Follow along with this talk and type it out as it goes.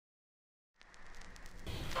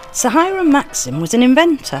Sir Hiram Maxim was an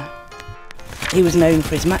inventor. He was known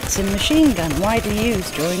for his Maxim machine gun, widely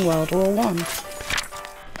used during World War I.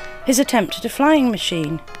 His attempt at a flying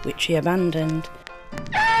machine, which he abandoned.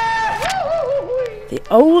 The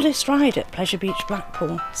oldest ride at Pleasure Beach,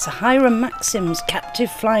 Blackpool, Sir Hiram Maxim's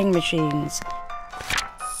captive flying machines,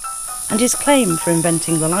 and his claim for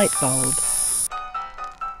inventing the light bulb.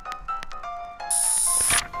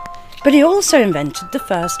 But he also invented the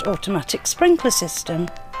first automatic sprinkler system.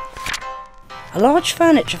 A large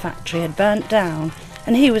furniture factory had burnt down,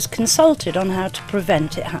 and he was consulted on how to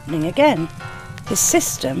prevent it happening again. His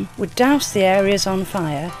system would douse the areas on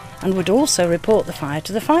fire and would also report the fire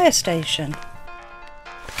to the fire station.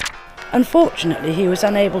 Unfortunately, he was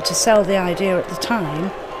unable to sell the idea at the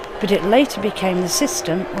time, but it later became the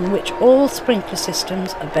system on which all sprinkler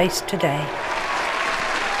systems are based today.